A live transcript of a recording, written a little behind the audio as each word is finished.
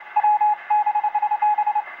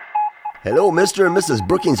Hello, Mr. and Mrs.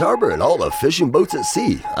 Brookings Harbor and all the fishing boats at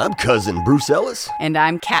sea. I'm Cousin Bruce Ellis. And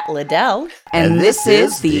I'm Kat Liddell. And this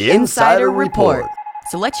is the Insider Report.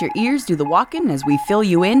 So let your ears do the walking as we fill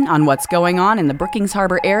you in on what's going on in the Brookings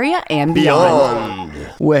Harbor area and beyond.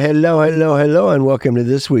 Well, hello, and welcome to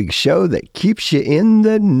this week's show that keeps you in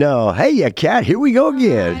the know. Hey, Kat, here we go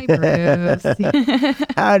again. Hi, Bruce.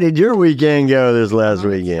 How did your weekend go this last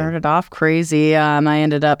weekend? Started off crazy. I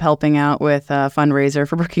ended up helping out with a fundraiser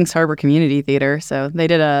for Brookings Harbor Community Theater. So they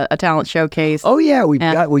did a talent showcase. Oh, yeah, we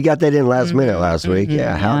got that in last minute last week.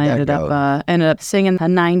 Yeah, how'd that go? I ended up singing a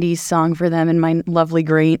 90s song for them in my lovely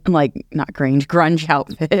grunge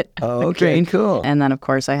outfit. Oh, okay, cool. And then, of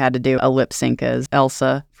course, I had to do a lip sync as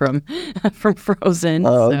Elsa from Frozen.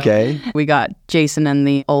 Oh, okay. So we got Jason in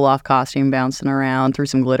the Olaf costume bouncing around, threw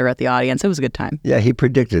some glitter at the audience. It was a good time. Yeah, he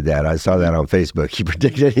predicted that. I saw that on Facebook. He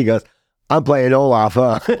predicted it. He goes, I'm playing Olaf,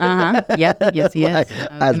 huh? Yep. Yes, he is.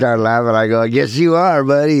 I started laughing. I go, yes, you are,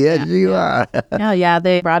 buddy. Yes, you are. Yeah,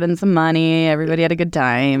 they brought in some money. Everybody had a good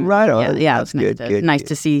time. Right on. Yeah, it was nice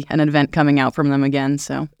to see an event coming out from them again.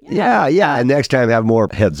 So Yeah. And next time have more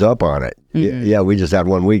heads up on it. Mm-hmm. Yeah, we just had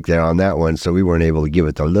 1 week there on that one, so we weren't able to give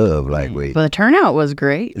it the love like we. But the turnout was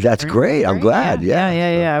great. That's great. I'm glad.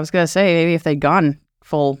 Yeah. I was going to say, maybe if they'd gone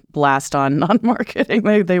full blast on marketing,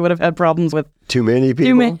 they would have had problems with too many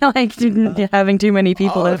people. Having too many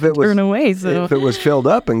people that turn away. So if it was filled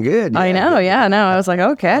up and good. I know. Yeah. No, I was like,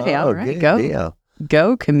 okay, all right, go. Deal.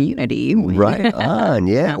 Go community. Right on,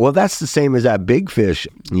 yeah. Well, that's the same as that Big Fish.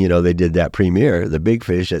 You know, they did that premiere, the Big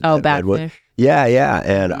Fish. At Batfish. Yeah.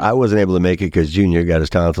 And I wasn't able to make it because Junior got his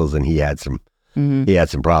tonsils and he had some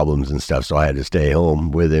problems and stuff. So I had to stay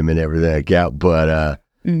home with him and everything like that. But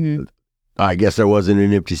I guess there wasn't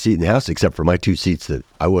an empty seat in the house except for my 2 seats that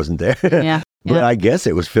I wasn't there. Yeah. But I guess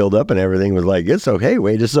it was filled up and everything was like, it's okay,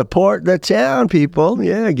 way to support the town, people.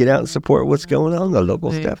 Yeah, get out and support what's going on, the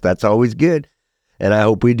local stuff. That's always good. And I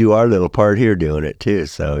hope we do our little part here doing it too.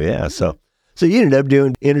 So, yeah. So you ended up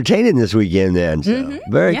doing entertaining this weekend then. So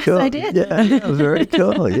very yes, cool. I did. Yeah, very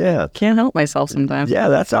cool. Yeah. Can't help myself sometimes. Yeah,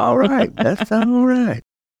 that's all right. That's all right.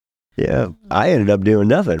 Yeah. I ended up doing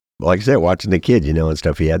nothing. Like I said, watching the kid, and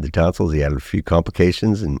stuff. He had the tonsils. He had a few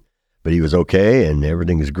complications, but he was okay and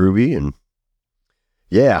everything is groovy and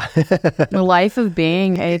yeah. The life of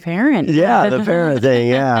being a parent. Yeah, the parent thing.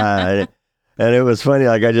 Yeah. And it was funny,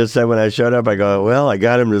 like I just said when I showed up, I go, well, I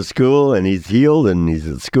got him to school and he's healed and he's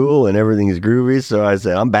at school and everything's groovy. So I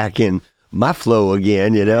said, I'm back in my flow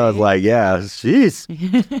again, I was like, yeah, jeez.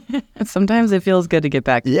 Sometimes it feels good to get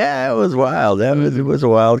back. Yeah, it was wild. It was a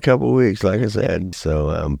wild couple of weeks, like I said.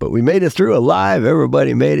 So, but we made it through alive.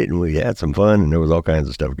 Everybody made it and we had some fun and there was all kinds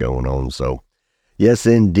of stuff going on. So, yes,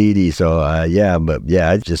 indeedy. So,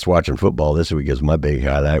 just watching football this week is my big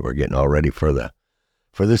highlight. We're getting all ready for the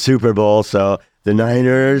Super Bowl. So the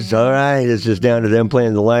Niners, all right, it's just down to them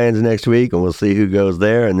playing the Lions next week, and we'll see who goes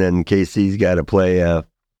there. And then KC's got to play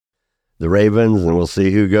the Ravens, and we'll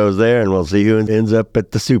see who goes there, and we'll see who ends up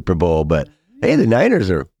at the Super Bowl. But hey, the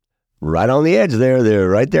Niners are right on the edge there. They're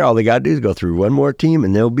right there. All they got to do is go through one more team,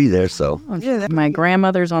 and they'll be there. So my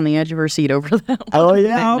grandmother's on the edge of her seat over them. Oh,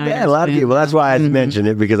 yeah. Okay. A lot of people. That's why I mentioned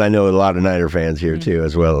it, because I know a lot of Niner fans here, too,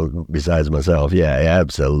 as well, besides myself. Yeah,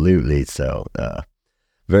 absolutely. So,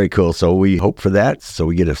 very cool. So we hope for that. So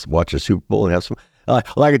we get to watch a Super Bowl and have some.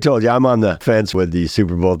 Like I told you, I'm on the fence with the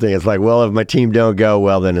Super Bowl thing. It's like, well, if my team don't go,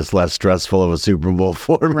 well, then it's less stressful of a Super Bowl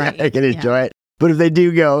for me. Right. I can enjoy it. But if they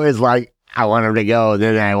do go, it's like, I want them to go,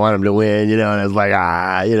 then I want them to win, and it's like,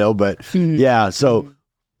 but yeah. So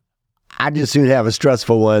I just soon have a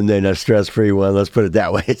stressful one than a stress-free one. Let's put it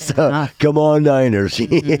that way. So come on, Niners,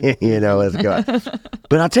 let's go.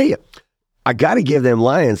 But I'll tell you, I got to give them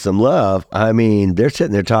Lions some love. I mean, they're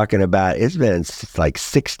sitting there talking about, it's been like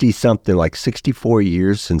 60-something, like 64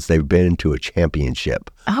 years since they've been into a championship.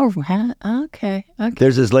 Oh, okay.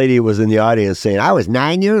 There's this lady who was in the audience saying, I was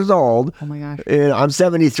 9 years old. Oh, my gosh. And I'm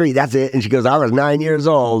 73. That's it. And she goes, I was 9 years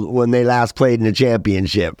old when they last played in a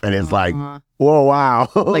championship. And it's like, whoa, wow.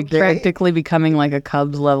 Like practically becoming like a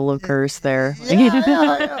Cubs level of curse there.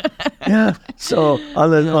 Yeah. So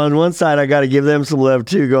on one side, I got to give them some love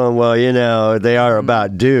too, going, well, they are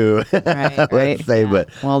about due. Right. Let's say, but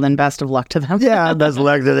well, then best of luck to them. Yeah, best of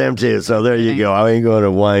luck to them too. So there you go. I ain't going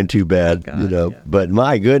to whine too bad, But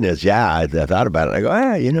my goodness, I thought about it.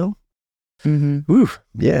 I go, Oof.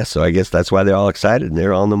 Yeah. So I guess that's why they're all excited and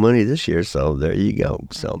they're on the money this year. So there you go.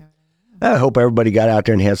 So I hope everybody got out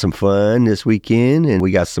there and had some fun this weekend, and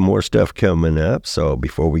we got some more stuff coming up. So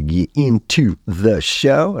before we get into the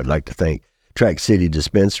show, I'd like to thank Track City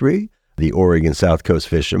Dispensary, the Oregon South Coast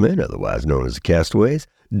Fishermen, otherwise known as the Castaways,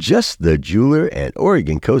 Just the Jeweler and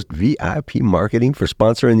Oregon Coast VIP Marketing for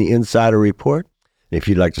sponsoring the Insider Report. If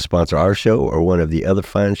you'd like to sponsor our show or one of the other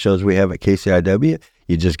fine shows we have at KCIW,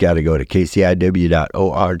 you just got to go to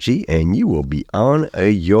kciw.org and you will be on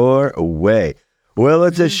your way. Well,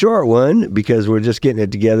 it's a short one because we're just getting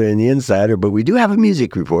it together in the Insider, but we do have a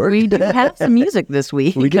music report. We do have some music this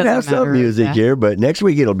week. We do have some music here, but next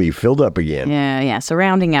week it'll be filled up again. Yeah. So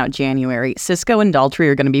rounding out January, Cisco and Daltrey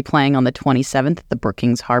are going to be playing on the 27th at the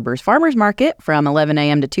Brookings Harbors Farmers Market from 11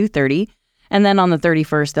 a.m. to 2:30. And then on the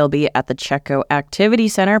 31st, they'll be at the Chetco Activity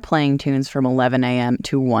Center playing tunes from 11 a.m.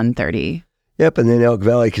 to 1:30. Yep, and then Elk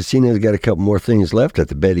Valley Casino's got a couple more things left at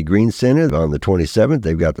the Betty Green Center. On the 27th,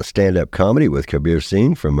 they've got the stand-up comedy with Kabir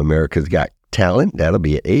Singh from America's Got Talent. That'll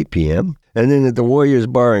be at 8 p.m. And then at the Warriors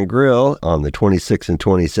Bar and Grill on the 26th and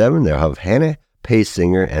 27th, they'll have Hannah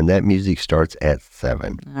Paysinger, and that music starts at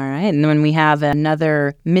 7. All right, and then we have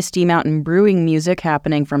another Misty Mountain Brewing music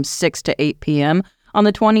happening from 6 to 8 p.m. On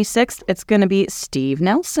the 26th, it's going to be Steve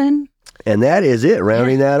Nelson. And that is it,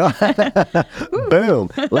 rounding that off. Boom.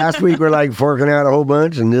 Last week we're like forking out a whole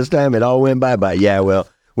bunch, and this time it all went bye-bye. Yeah, well,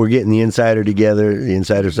 we're getting the Insider together, the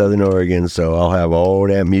Insider Southern Oregon, so I'll have all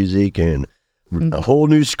that music and a whole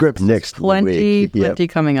new script next week. Plenty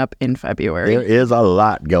coming up in February. There is a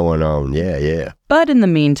lot going on, yeah. But in the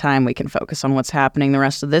meantime, we can focus on what's happening the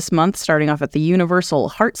rest of this month, starting off at the Universal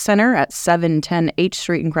Heart Center at 710 H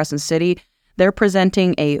Street in Crescent City. They're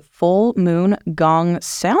presenting a full moon gong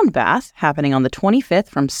sound bath happening on the 25th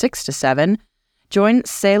from 6 to 7. Join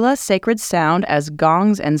Sela Sacred Sound as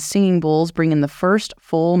gongs and singing bowls bring in the first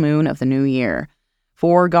full moon of the new year.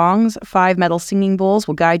 4 gongs, 5 metal singing bowls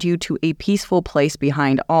will guide you to a peaceful place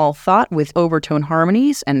behind all thought with overtone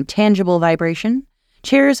harmonies and tangible vibration.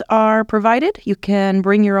 Chairs are provided. You can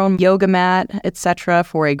bring your own yoga mat, etc.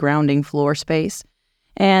 for a grounding floor space.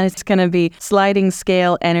 And it's going to be sliding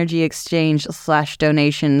scale energy exchange /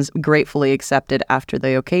 donations gratefully accepted after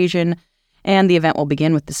the occasion. And the event will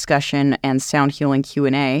begin with discussion and sound healing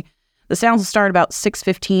Q&A. The sounds will start about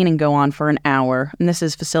 6:15 and go on for an hour. And this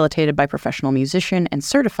is facilitated by professional musician and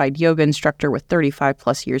certified yoga instructor with 35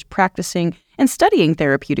 plus years practicing and studying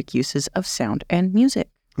therapeutic uses of sound and music.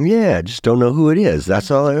 Yeah, just don't know who it is.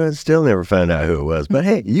 That's all. I still never found out who it was. But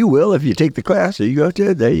hey, you will if you take the class or you go to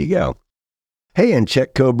it. There you go. Hey, and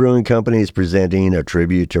Chetco Brewing Company is presenting a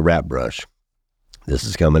tribute to Rap Brush. This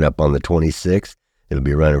is coming up on the 26th. It'll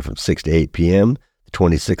be running from 6 to 8 p.m. The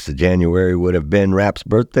 26th of January would have been Rap's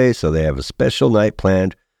birthday, so they have a special night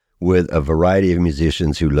planned with a variety of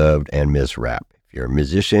musicians who loved and miss Rap. If you're a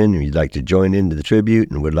musician and you'd like to join into the tribute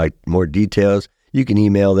and would like more details, you can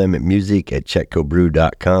email them at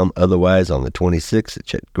music@chetcobrew.com. Otherwise, on the 26th at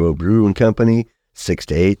Chetco Brewing Company, 6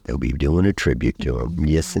 to 8, they'll be doing a tribute to him.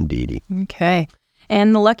 Yes, indeedy. Okay.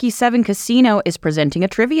 And the Lucky 7 Casino is presenting a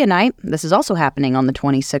trivia night. This is also happening on the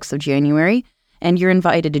 26th of January. And you're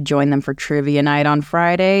invited to join them for trivia night on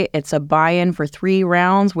Friday. It's a buy-in for 3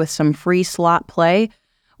 rounds with some free slot play.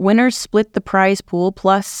 Winners split the prize pool,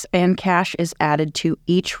 plus and cash is added to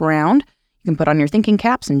each round. You can put on your thinking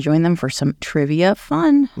caps and join them for some trivia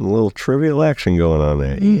fun. A little trivial action going on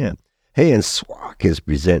there. Yeah. Hey, and SWAC is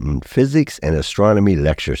presenting Physics and Astronomy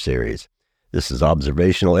Lecture Series. This is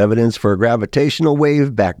observational evidence for a gravitational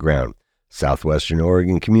wave background. Southwestern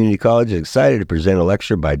Oregon Community College is excited to present a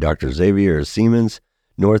lecture by Dr. Xavier Siemens,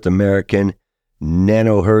 North American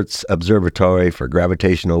Nanohertz Observatory for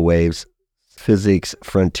Gravitational Waves Physics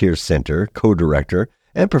Frontier Center, co-director,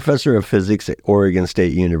 and professor of physics at Oregon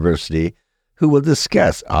State University, who will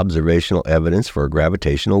discuss observational evidence for a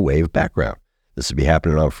gravitational wave background. This will be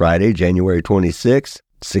happening on Friday, January 26th,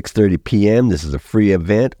 6:30 p.m. This is a free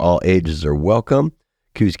event. All ages are welcome.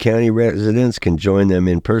 Coos County residents can join them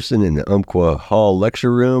in person in the Umpqua Hall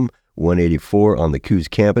Lecture Room, 184 on the Coos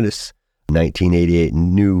campus, 1988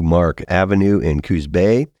 New Mark Avenue in Coos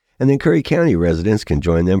Bay. And then Curry County residents can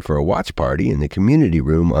join them for a watch party in the community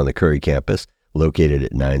room on the Curry campus, located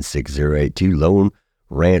at 96082 Lone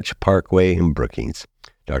Ranch Parkway in Brookings.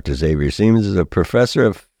 Dr. Xavier Siemens is a professor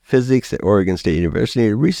of physics at Oregon State University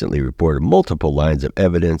and recently reported multiple lines of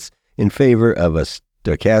evidence in favor of a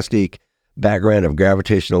stochastic background of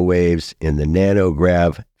gravitational waves in the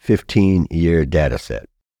NanoGrav 15-year dataset.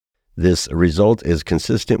 This result is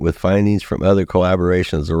consistent with findings from other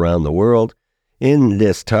collaborations around the world. In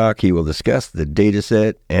this talk, he will discuss the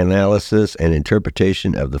dataset, analysis, and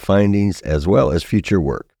interpretation of the findings, as well as future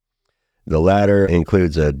work. The latter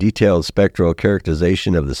includes a detailed spectral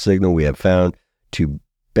characterization of the signal we have found to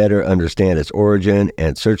better understand its origin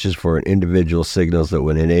and searches for individual signals that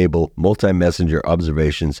would enable multi-messenger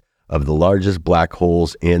observations of the largest black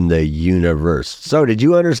holes in the universe. So did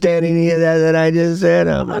you understand any of that I just said?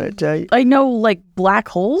 I'm going to tell you. I know, like, black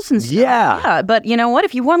holes and stuff. Yeah. But you know what?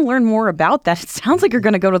 If you want to learn more about that, it sounds like you're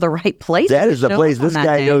going to go to the right place. That is the place this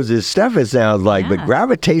guy knows his stuff, it sounds like. Yeah. But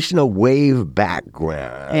gravitational wave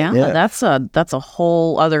background. Yeah, that's a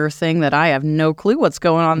whole other thing that I have no clue what's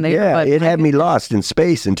going on there. Yeah, but it had me lost in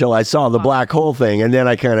space until I saw the black hole thing. And then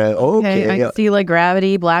I kind of, okay. I see, like,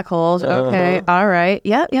 gravity, black holes. Okay, all right.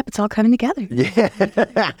 Yep, it's all coming together. Yeah.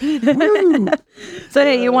 So,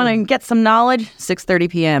 hey, you want to get some knowledge? 6:30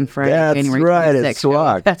 p.m. Friday, That's January right, 26th. at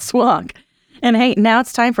SWAC. At SWAC. And hey, now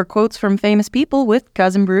it's time for quotes from famous people with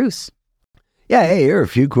Cousin Bruce. Yeah, hey, here are a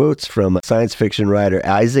few quotes from science fiction writer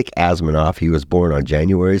Isaac Asimov. He was born on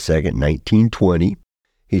January 2nd, 1920.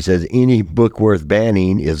 He says, any book worth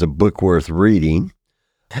banning is a book worth reading.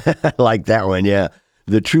 I like that one, yeah.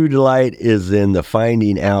 The true delight is in the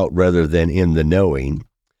finding out rather than in the knowing.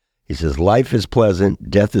 He says, life is pleasant,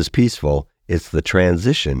 death is peaceful. It's the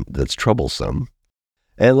transition that's troublesome.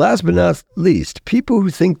 And last but not least, people who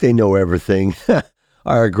think they know everything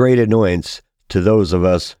are a great annoyance to those of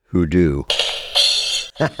us who do.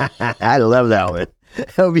 I love that one.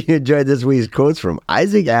 Hope you enjoyed this week's quotes from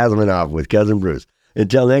Isaac Asimov with Cousin Bruce.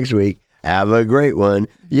 Until next week, have a great one.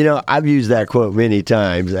 You know, I've used that quote many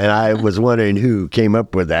times, and I was wondering who came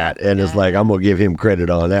up with that. And it's like, I'm going to give him credit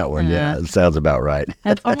on that one. Yeah, it sounds about right.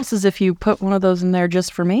 It's almost as if you put one of those in there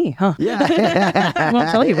just for me, huh? Yeah. I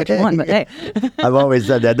won't tell you which one, but hey. I've always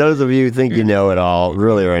said that. Those of you who think you know it all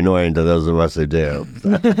really are annoying to those of us who do.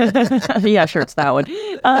 Yeah, sure, it's that one.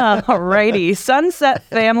 Alrighty. Sunset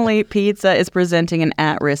Family Pizza is presenting an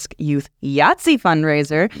at-risk youth Yahtzee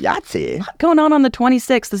fundraiser. Yahtzee? Going on the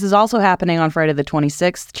 26th. This is also happening on Friday the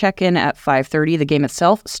 26th. Check-in at 5:30. The game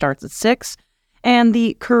itself starts at 6. And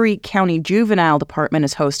the Curry County Juvenile Department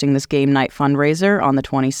is hosting this game night fundraiser on the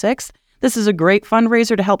 26th. This is a great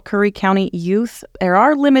fundraiser to help Curry County youth. There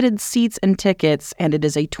are limited seats and tickets, and it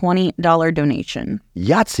is a $20 donation.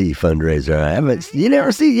 Yahtzee fundraiser. I haven't. You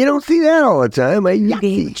don't see that all the time. A You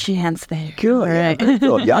gave a Yahtzee. chance there. Cool. All right.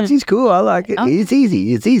 Cool. Yahtzee's cool. I like it. Oh. It's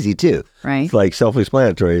easy. It's easy too. Right. It's like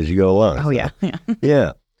self-explanatory as you go along. Oh, yeah. Yeah.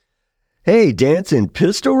 Yeah. Hey, dance in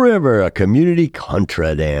Pistol River, a community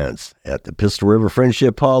contra dance at the Pistol River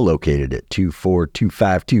Friendship Hall, located at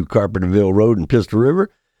 24252 Carpenterville Road in Pistol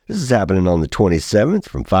River. This is happening on the 27th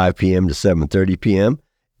from 5 p.m. to 7:30 p.m.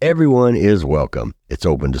 Everyone is welcome. It's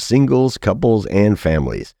open to singles, couples, and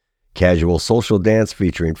families. Casual social dance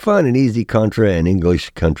featuring fun and easy contra and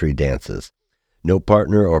English country dances. No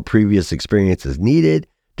partner or previous experience is needed.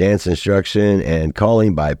 Dance instruction and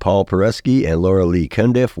calling by Paul Pereski and Laura Lee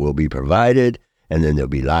Cundiff will be provided, and then there'll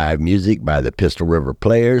be live music by the Pistol River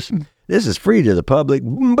Players. This is free to the public,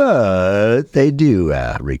 but they do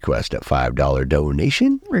request a $5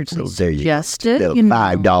 donation. So there you suggested, go. you know.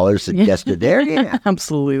 $5 suggested there. Yeah.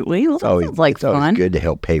 Absolutely. Well, It's always, sounds like it's always fun. good to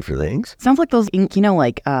help pay for things. Sounds like those, you know,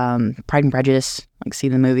 like Pride and Prejudice, like see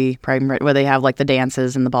the movie Pride and Prejudice, where they have like the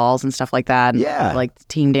dances and the balls and stuff like that. And, Yeah. like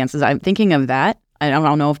team dances. I'm thinking of that. I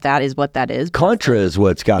don't know if that is what that is. Contra is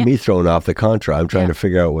what's got me thrown off the Contra. I'm trying to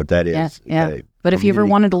figure out what that is. Yeah. But if you ever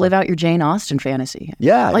wanted to live out your Jane Austen fantasy.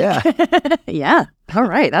 Yeah. Yeah. All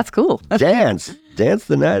right. That's cool. Dance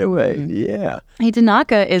the night away. Yeah. Hey,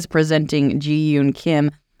 Tanaka is presenting Ji Yoon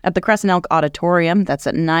Kim at the Crescent Elk Auditorium. That's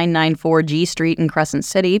at 994 G Street in Crescent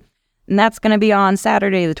City. And that's going to be on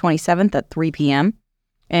Saturday the 27th at 3 p.m.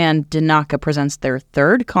 And Tanaka presents their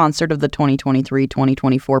third concert of the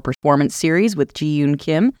 2023-2024 performance series with Ji Yoon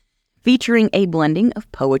Kim, featuring a blending of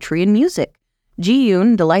poetry and music. Ji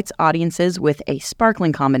Yoon delights audiences with a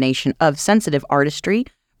sparkling combination of sensitive artistry,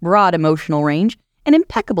 broad emotional range, and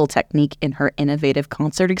impeccable technique in her innovative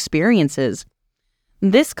concert experiences.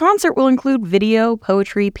 This concert will include video,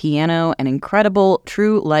 poetry, piano, and incredible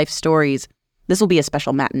true life stories. This will be a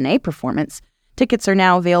special matinee performance. Tickets are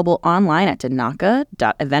now available online at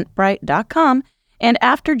tanaka.eventbrite.com and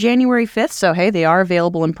after January 5th, so hey, they are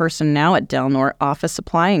available in person now at Del Norte Office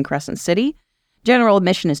Supply in Crescent City. General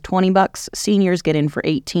admission is $20, seniors get in for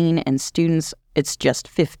 $18, and students, it's just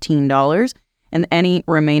 $15. And any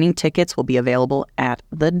remaining tickets will be available at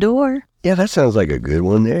the door. Yeah, that sounds like a good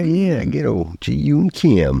one there. Yeah, get old Ji Yoon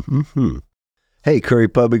Kim. Mm-hmm. Hey, Curry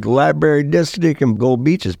Public Library District in Gold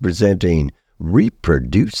Beach is presenting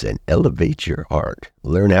Reproduce and Elevate Your Art.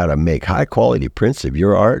 Learn how to make high-quality prints of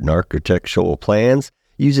your art and architectural plans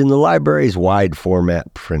using the library's wide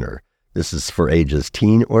format printer. This is for ages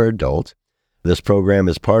teen or adult. This program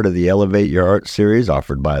is part of the Elevate Your Art series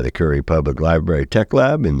offered by the Curry Public Library Tech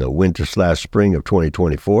Lab in the winter/spring of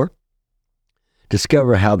 2024.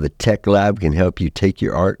 Discover how the Tech Lab can help you take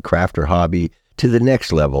your art, craft, or hobby to the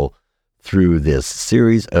next level through this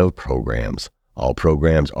series of programs. All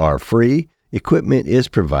programs are free, equipment is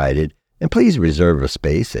provided, and please reserve a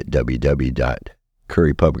space at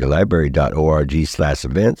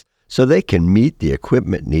www.currypubliclibrary.org/events so they can meet the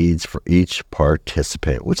equipment needs for each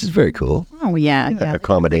participant, which is very cool. Oh, yeah.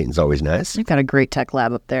 Accommodating's always nice. They've got a great tech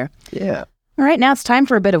lab up there. Yeah. All right, now it's time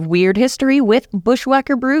for a bit of weird history with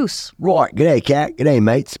Bushwhacker Bruce. Right. G'day, Cat. G'day,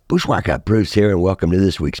 mates. Bushwhacker Bruce here, and welcome to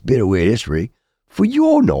this week's bit of weird history. For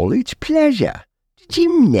your knowledge, pleasure. Did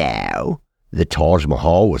you know the Taj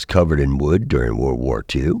Mahal was covered in wood during World War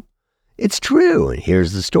II? It's true, and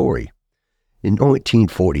here's the story. In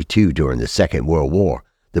 1942, during the Second World War,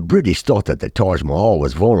 the British thought that the Taj Mahal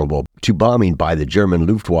was vulnerable to bombing by the German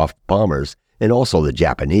Luftwaffe bombers and also the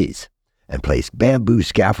Japanese, and placed bamboo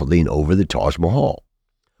scaffolding over the Taj Mahal.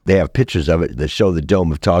 They have pictures of it that show the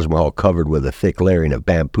dome of Taj Mahal covered with a thick layering of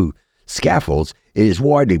bamboo scaffolds. It is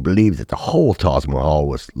widely believed that the whole Taj Mahal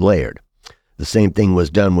was layered. The same thing was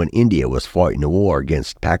done when India was fighting the war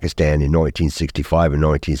against Pakistan in 1965 and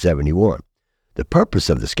 1971. The purpose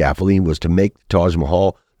of the scaffolding was to make the Taj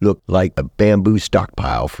Mahal look like a bamboo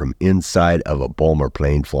stockpile from inside of a bomber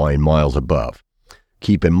plane flying miles above.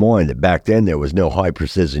 Keep in mind that back then there was no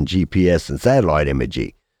high-precision GPS and satellite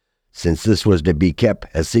imaging. Since this was to be kept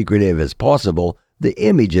as secretive as possible, the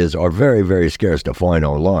images are very, very scarce to find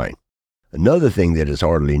online. Another thing that is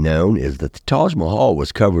hardly known is that the Taj Mahal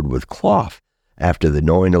was covered with cloth after the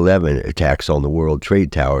 9/11 attacks on the World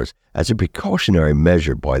Trade Towers as a precautionary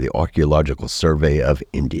measure by the Archaeological Survey of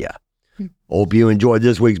India. Hope you enjoyed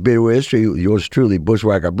this week's bit of history. Yours truly,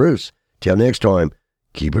 Bushwhacker Bruce. Till next time,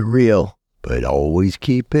 keep it real, but always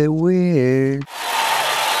keep it weird.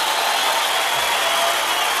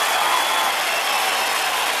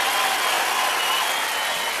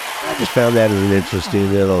 I just found that as an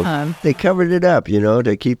interesting little. They covered it up,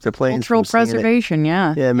 to keep the planes Cultural from seeing it. preservation,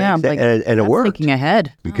 yeah. Yeah, and it worked. Thinking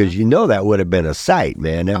ahead. Because that would have been a sight,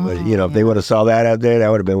 man. That was, if they would have saw that out there, that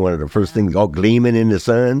would have been one of the first things, all gleaming in the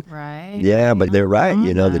sun. Right. Yeah, but they're right.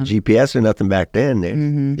 The GPS or nothing back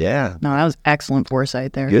then. Yeah. No, that was excellent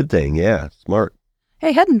foresight there. Good thing. Yeah. Smart.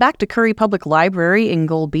 Hey, heading back to Curry Public Library in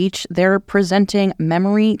Gold Beach, they're presenting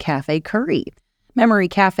Memory Cafe Curry. Memory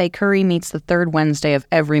Cafe Curry meets the third Wednesday of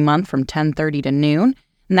every month from 10:30 to noon,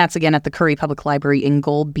 and that's again at the Curry Public Library in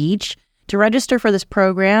Gold Beach. To register for this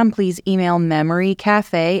program, please email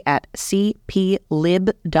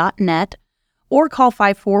memorycafe@cplib.net or call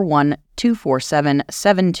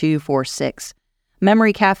 541-247-7246.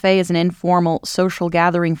 Memory Cafe is an informal social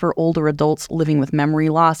gathering for older adults living with memory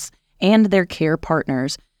loss and their care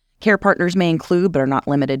partners. Care partners may include, but are not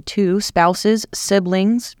limited to, spouses,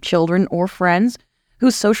 siblings, children, or friends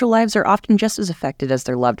whose social lives are often just as affected as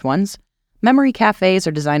their loved ones. Memory cafes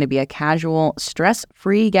are designed to be a casual,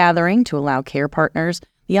 stress-free gathering to allow care partners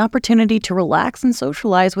the opportunity to relax and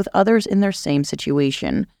socialize with others in their same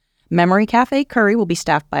situation. Memory Cafe Curry will be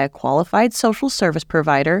staffed by a qualified social service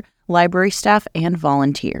provider, library staff, and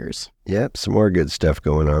volunteers. Yep, some more good stuff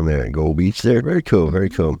going on there at Gold Beach there. Very cool, very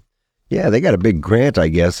cool. Yeah, they got a big grant, I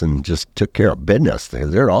guess, and just took care of business.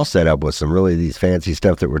 They're all set up with some really these fancy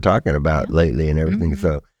stuff that we're talking about lately and everything.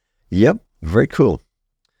 So, yep, very cool.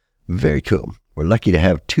 Very cool. We're lucky to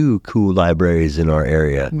have two cool libraries in our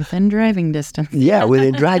area. Within driving distance. Yeah,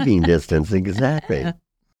 within driving distance, exactly.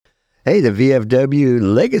 Hey, the VFW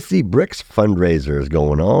Legacy Bricks fundraiser is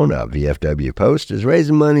going on. VFW Post is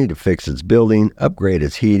raising money to fix its building, upgrade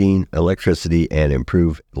its heating, electricity, and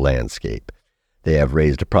improve landscape. They have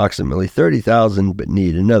raised approximately $30,000 but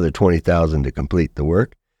need another $20,000 to complete the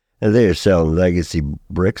work. And they are selling legacy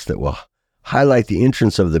bricks that will highlight the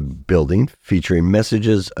entrance of the building, featuring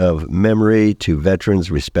messages of memory to veterans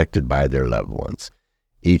respected by their loved ones.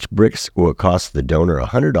 Each bricks will cost the donor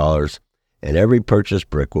 $100, and every purchased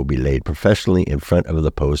brick will be laid professionally in front of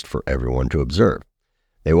the post for everyone to observe.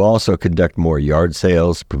 They will also conduct more yard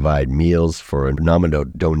sales, provide meals for a nominal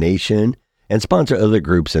donation, and sponsor other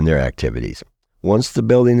groups in their activities. Once the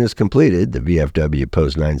building is completed, the VFW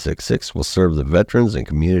Post 966 will serve the veterans and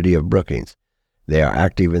community of Brookings. They are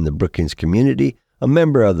active in the Brookings community, a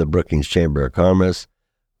member of the Brookings Chamber of Commerce,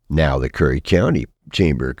 now the Curry County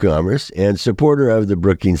Chamber of Commerce, and supporter of the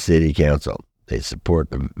Brookings City Council. They support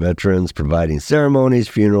the veterans, providing ceremonies,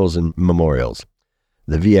 funerals, and memorials.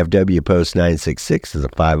 The VFW Post 966 is a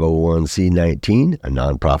 501c19, a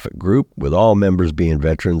nonprofit group with all members being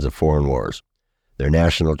veterans of foreign wars. Their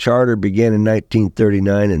national charter began in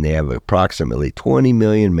 1939, and they have approximately 20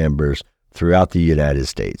 million members throughout the United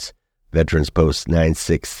States. Veterans Post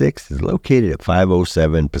 966 is located at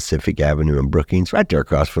 507 Pacific Avenue in Brookings, right there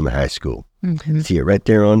across from the high school. Mm-hmm. See it right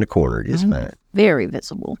there on the corner. Just fine. Very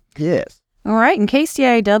visible. Yes. All right, and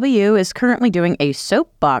KCIW is currently doing a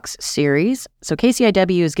soapbox series. So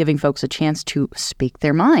KCIW is giving folks a chance to speak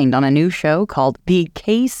their mind on a new show called the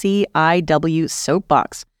KCIW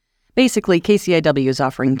Soapbox. Basically, KCIW is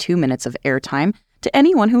offering 2 minutes of airtime to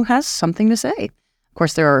anyone who has something to say. Of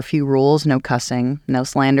course, there are a few rules: no cussing, no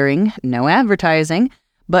slandering, no advertising.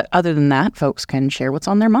 But other than that, folks can share what's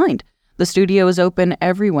on their mind. The studio is open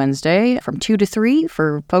every Wednesday from 2 to 3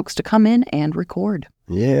 for folks to come in and record.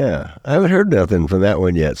 Yeah, I haven't heard nothing from that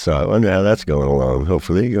one yet, so I wonder how that's going along.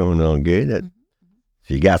 Hopefully going along good.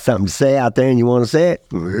 If you got something to say out there and you want to say it,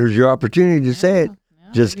 here's your opportunity to say it.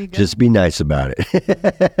 Just be nice about it.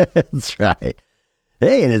 That's right.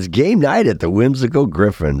 Hey, and it's game night at the Whimsical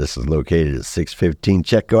Griffin. This is located at 615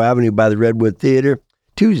 Chetco Avenue by the Redwood Theater.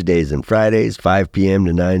 Tuesdays and Fridays, 5 p.m.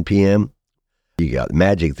 to 9 p.m. You got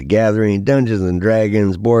Magic the Gathering, Dungeons and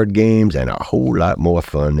Dragons, board games, and a whole lot more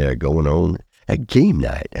fun there going on at game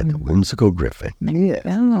night at the Whimsical Griffin. Yeah.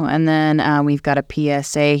 Oh, and then we've got a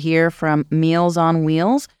PSA here from Meals on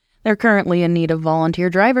Wheels. They're currently in need of volunteer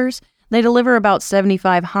drivers. They deliver about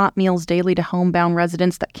 75 hot meals daily to homebound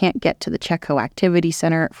residents that can't get to the Chetco Activity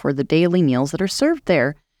Center for the daily meals that are served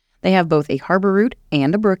there. They have both a Harbor route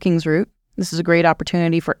and a Brookings route. This is a great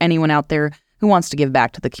opportunity for anyone out there who wants to give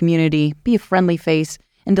back to the community, be a friendly face,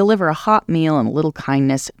 and deliver a hot meal and a little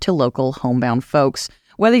kindness to local homebound folks.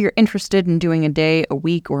 Whether you're interested in doing a day, a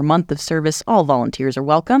week, or a month of service, all volunteers are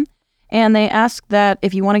welcome. And they ask that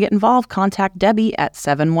if you want to get involved, contact Debbie at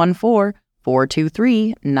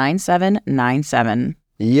 714-423-9797.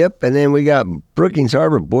 Yep, and then we got Brookings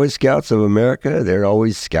Harbor Boy Scouts of America. They're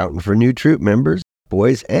always scouting for new troop members.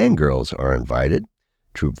 Boys and girls are invited.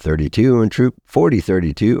 Troop 32 and Troop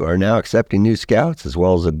 4032 are now accepting new scouts as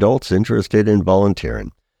well as adults interested in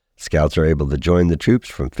volunteering. Scouts are able to join the troops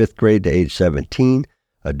from 5th grade to age 17.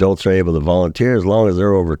 Adults are able to volunteer as long as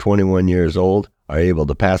they're over 21 years old, are able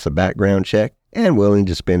to pass a background check, and willing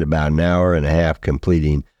to spend about an hour and a half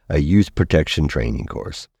completing a youth protection training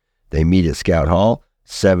course. They meet at Scout Hall,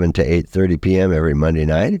 7 to 8:30 p.m. every Monday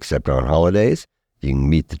night, except on holidays. You can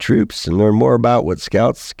meet the troops and learn more about what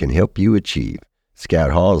Scouts can help you achieve.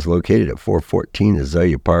 Scout Hall is located at 414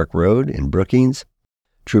 Azalea Park Road in Brookings.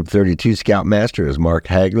 Troop 32 Scoutmaster is Mark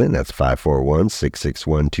Haglin. That's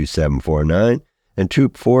 541-661-2749. And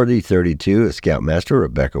Troop 4032 is Scoutmaster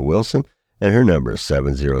Rebecca Wilson, and her number is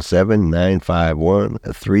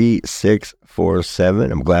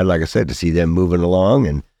 707-951-3647. I'm glad, like I said, to see them moving along,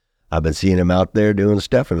 and I've been seeing them out there doing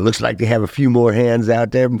stuff, and it looks like they have a few more hands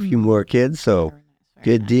out there, a few more kids, so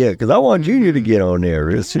good deal. Because I want Junior to get on there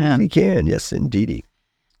as soon as he can. Yes, indeedy.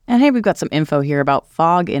 And hey, we've got some info here about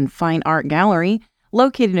Fog and Fine Art Gallery,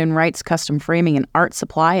 located in Wright's Custom Framing and Art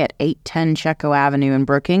Supply at 810 Chetco Avenue in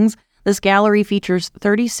Brookings. This gallery features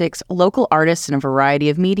 36 local artists in a variety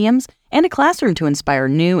of mediums and a classroom to inspire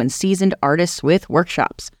new and seasoned artists with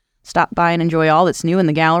workshops. Stop by and enjoy all that's new in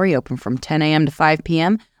the gallery, open from 10 a.m. to 5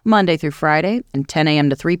 p.m. Monday through Friday and 10 a.m.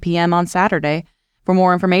 to 3 p.m. on Saturday. For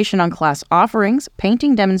more information on class offerings,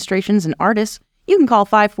 painting demonstrations, and artists, you can call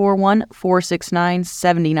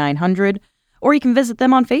 541-469-7900, or you can visit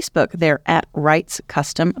them on Facebook. They're at Wright's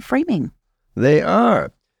Custom Framing. They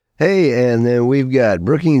are. Hey, and then we've got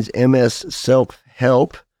Brookings MS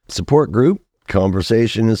Self-Help Support Group,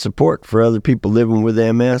 conversation and support for other people living with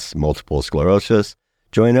MS, multiple sclerosis.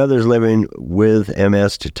 Join others living with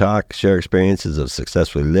MS to talk, share experiences of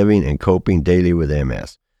successfully living and coping daily with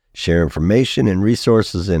MS. Share information and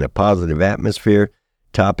resources in a positive atmosphere.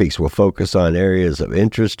 Topics will focus on areas of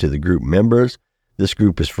interest to the group members. This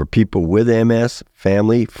group is for people with MS,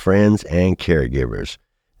 family, friends, and caregivers.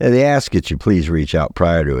 And they ask that you please reach out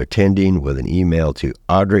prior to attending with an email to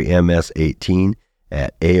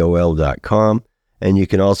audreyms18@aol.com, and you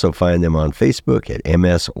can also find them on Facebook at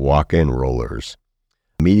MS Walk-In Rollers.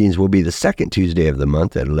 Meetings will be the second Tuesday of the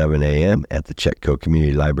month at 11 a.m. at the Chetco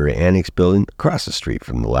Community Library Annex Building across the street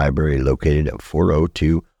from the library, located at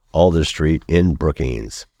 402 Alder Street in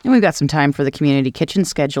Brookings. And we've got some time for the community kitchen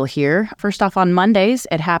schedule here. First off, on Mondays,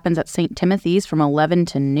 it happens at St. Timothy's from 11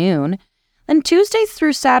 to noon. Then Tuesdays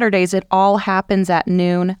through Saturdays, it all happens at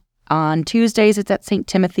noon. On Tuesdays, it's at St.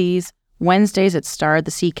 Timothy's. Wednesdays, it's Star of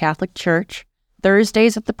the Sea Catholic Church.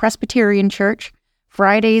 Thursdays at the Presbyterian Church.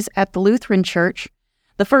 Fridays at the Lutheran Church.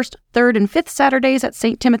 The first, third, and fifth Saturdays at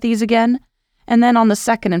St. Timothy's again. And then on the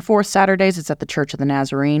second and fourth Saturdays, it's at the Church of the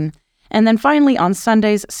Nazarene. And then finally, on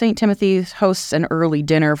Sundays, St. Timothy's hosts an early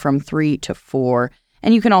dinner from 3 to 4.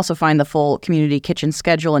 And you can also find the full community kitchen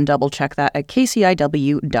schedule and double-check that at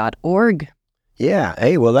kciw.org. Yeah.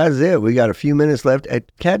 Hey, well, that's it. We got a few minutes left.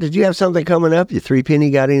 Kat, did you have something coming up? Your Three Penny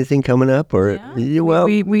got anything coming up? Or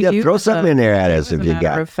we do throw something in there at us if you got.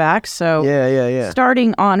 Matter of fact, so yeah.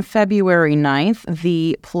 Starting on February 9th,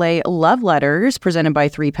 the play Love Letters, presented by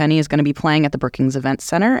Three Penny, is going to be playing at the Brookings Event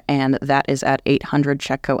Center, and that is at 800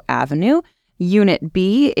 Chetco Avenue, Unit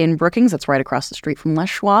B in Brookings. That's right across the street from Les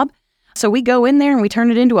Schwab. So we go in there and we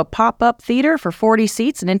turn it into a pop-up theater for 40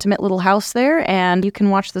 seats, an intimate little house there, and you can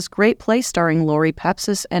watch this great play starring Lori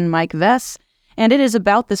Pepsis and Mike Vess. And it is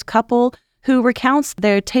about this couple who recounts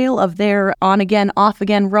their tale of their on-again,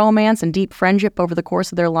 off-again romance and deep friendship over the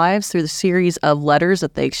course of their lives through the series of letters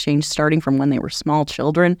that they exchanged starting from when they were small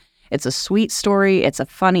children. It's a sweet story, it's a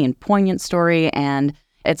funny and poignant story, and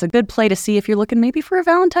it's a good play to see if you're looking maybe for a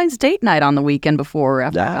Valentine's date night on the weekend before or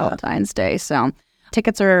after Valentine's Day. So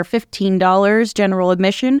tickets are $15, general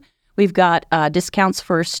admission. We've got discounts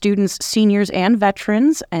for students, seniors, and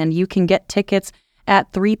veterans, and you can get tickets at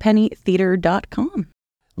threepennytheater.com.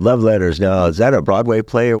 Love Letters. Now, is that a Broadway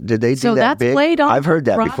play? Did they do so that big? So that's played on I've heard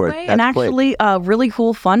that Broadway, before. That's and actually, a really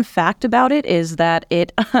cool fun fact about it is that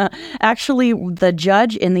it actually, the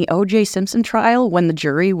judge in the O.J. Simpson trial, when the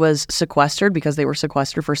jury was sequestered because they were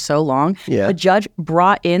sequestered for so long, the judge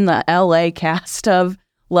brought in the L.A. cast of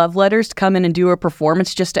Love Letters to come in and do a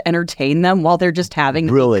performance just to entertain them while they're just having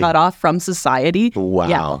to be cut off from society. Wow.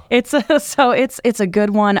 Yeah. It's a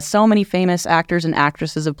good one. So many famous actors and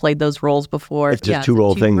actresses have played those roles before. It's just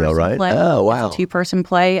two-role thing though, right? Play. Oh, wow. It's a two-person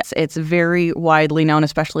play. It's very widely known,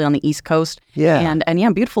 especially on the East Coast. Yeah. And yeah,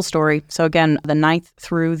 beautiful story. So again, the 9th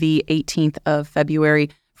through the 18th of February,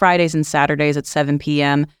 Fridays and Saturdays at 7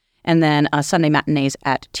 p.m., and then Sunday matinees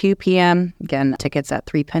at 2 p.m. Again, tickets at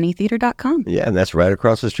threepennytheater.com. Yeah, and that's right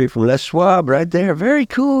across the street from Les Schwab right there. Very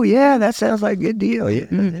cool. Yeah, that sounds like a good deal. Yeah,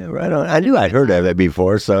 yeah, right on. I knew I'd heard of it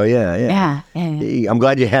before, so yeah. I'm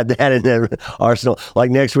glad you had that in the arsenal.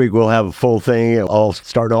 Like next week, we'll have a full thing, all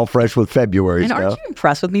starting all fresh with February stuff. Aren't you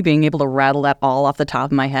impressed with me being able to rattle that all off the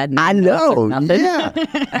top of my head? I know, yeah.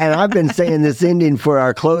 And I've been saying this ending for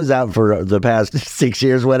our closeout for the past 6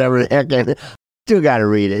 years, whatever the heck, and still got to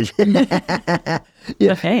read it.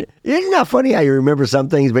 Yeah. Hey. Isn't that funny how you remember some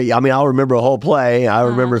things? But I mean, I'll remember a whole play. I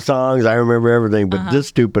remember songs. I remember everything. But this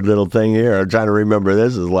stupid little thing here, I'm trying to remember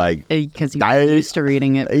this is like... Because you're used to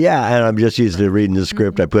reading it. Yeah, and I'm just used to reading the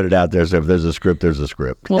script. I put it out there. So if there's a script, there's a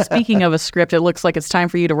script. Well, speaking of a script, it looks like it's time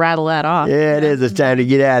for you to rattle that off. Yeah, it is. It's time to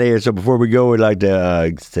get out of here. So before we go, we'd like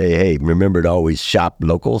to say, hey, remember to always shop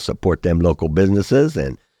local, support them local businesses,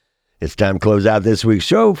 and it's time to close out this week's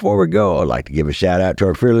show. Before we go, I'd like to give a shout out to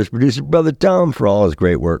our fearless producer, Brother Tom, for all his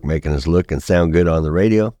great work making us look and sound good on the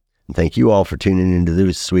radio. And thank you all for tuning into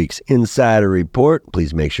this week's Insider Report.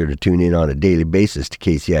 Please make sure to tune in on a daily basis to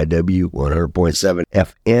KCIW 100.7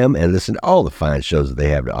 FM and listen to all the fine shows that they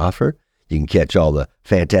have to offer. You can catch all the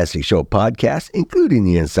Fantastic Show podcasts, including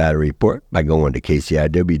the Insider Report, by going to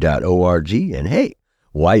kciw.org. And hey,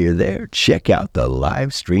 while you're there, check out the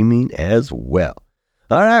live streaming as well.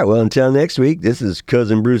 All right, well, until next week, this is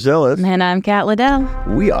Cousin Bruce Ellis. And I'm Kat Liddell.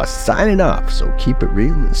 We are signing off, so keep it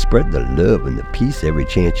real and spread the love and the peace every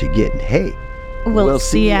chance you get. And hey, we'll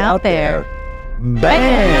see you out there. Bam!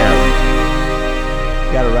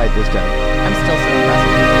 Got it right this time. I'm still so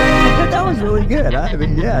impressed. That was really good. I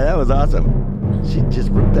mean, yeah, that was awesome. She just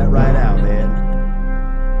ripped that right out, man.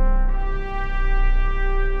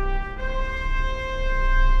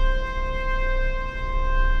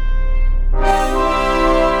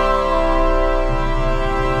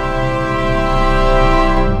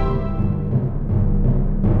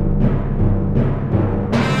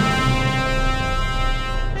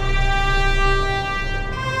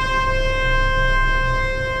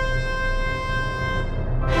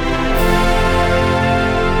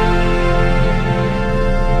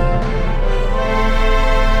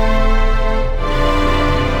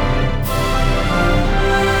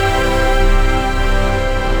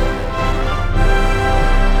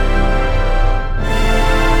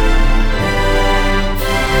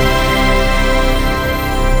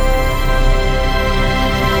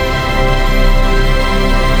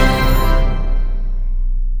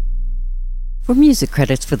 For music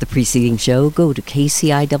credits for the preceding show, go to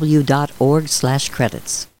kciw.org/credits.